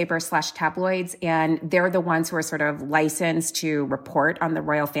newspapers/tabloids, and they're the ones who are sort of licensed to report on the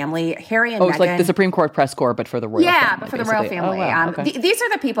royal family. Harry and Meghan. It's like the Supreme Court press corps, but for the royal family. Yeah, but for the royal family. Oh, wow. Okay. These are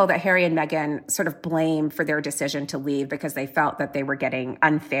the people that Harry and Meghan sort of blame for their decision to leave because they felt that they were getting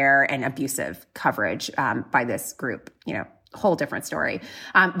unfair and abusive coverage by this group, whole different story.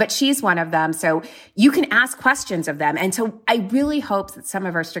 But she's one of them. So you can ask questions of them. And so I really hope that some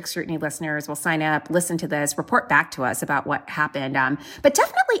of our Strict Scrutiny listeners will sign up, listen to this, report back to us about what happened. But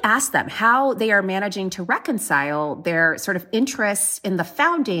definitely ask them how they are managing to reconcile their sort of interests in the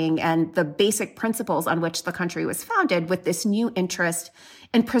founding and the basic principles on which the country was founded with this new interest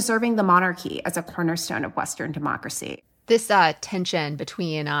in preserving the monarchy as a cornerstone of Western democracy. This tension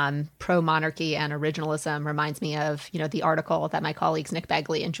between pro-monarchy and originalism reminds me of, the article that my colleagues Nick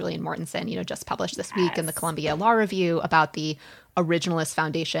Begley and Julian Mortensen, just published this week in the Columbia Law Review about the originalist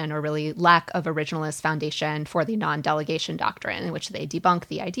foundation, or really lack of originalist foundation, for the non-delegation doctrine, in which they debunk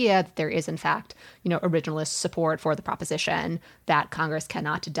the idea that there is, in fact, originalist support for the proposition that Congress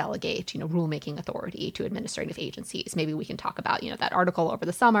cannot delegate, rulemaking authority to administrative agencies. Maybe we can talk about, that article over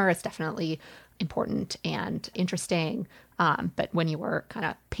the summer. It's definitely important and interesting. But when you were kind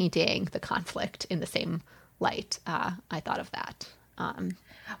of painting the conflict in the same light, I thought of that.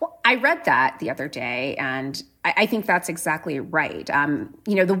 Well, I read that the other day, and I think that's exactly right.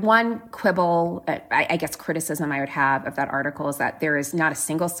 The one quibble, I guess criticism I would have of that article is that there is not a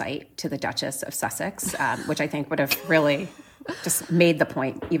single cite to the Duchess of Sussex, which I think would have really just made the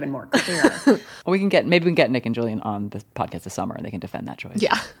point even more clear. Well, maybe we can get Nick and Julian on the podcast this summer, and they can defend that choice.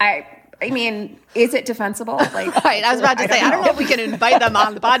 Yeah. I mean, is it defensible? Right, I was about to say, I don't know if we can invite them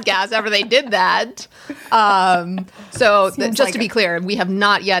on the podcast after they did that. To be clear, we have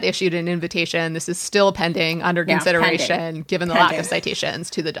not yet issued an invitation. This is still pending, under consideration, given the lack of citations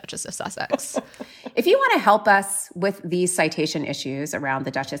to the Duchess of Sussex. If you want to help us with these citation issues around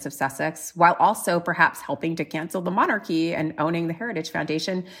the Duchess of Sussex, while also perhaps helping to cancel the monarchy and owning the Heritage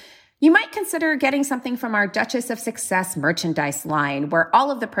Foundation, you might consider getting something from our Duchess of Success merchandise line, where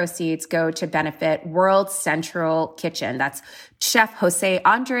all of the proceeds go to benefit World Central Kitchen. That's Chef Jose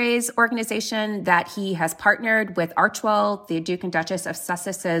Andres' organization that he has partnered with Archewell, the Duke and Duchess of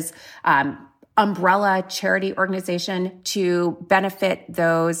Sussex's umbrella charity organization, to benefit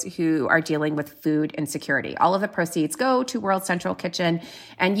those who are dealing with food insecurity. All of the proceeds go to World Central Kitchen,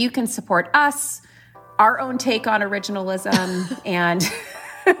 and you can support us, our own take on originalism, and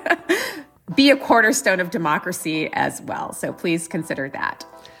be a cornerstone of democracy as well. So please consider that.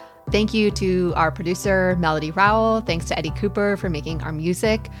 Thank you to our producer, Melody Rowell. Thanks to Eddie Cooper for making our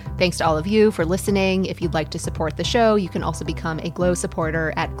music. Thanks to all of you for listening. If you'd like to support the show, you can also become a Glow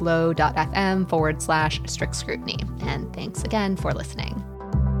supporter at glow.fm/strict scrutiny. And thanks again for listening.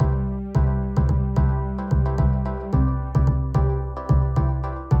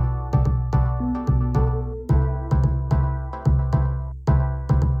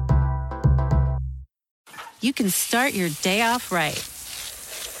 You can start your day off right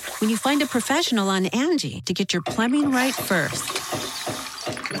when you find a professional on Angie to get your plumbing right first.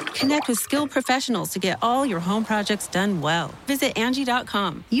 Connect with skilled professionals to get all your home projects done well. Visit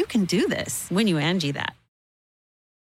Angie.com. You can do this when you Angie that.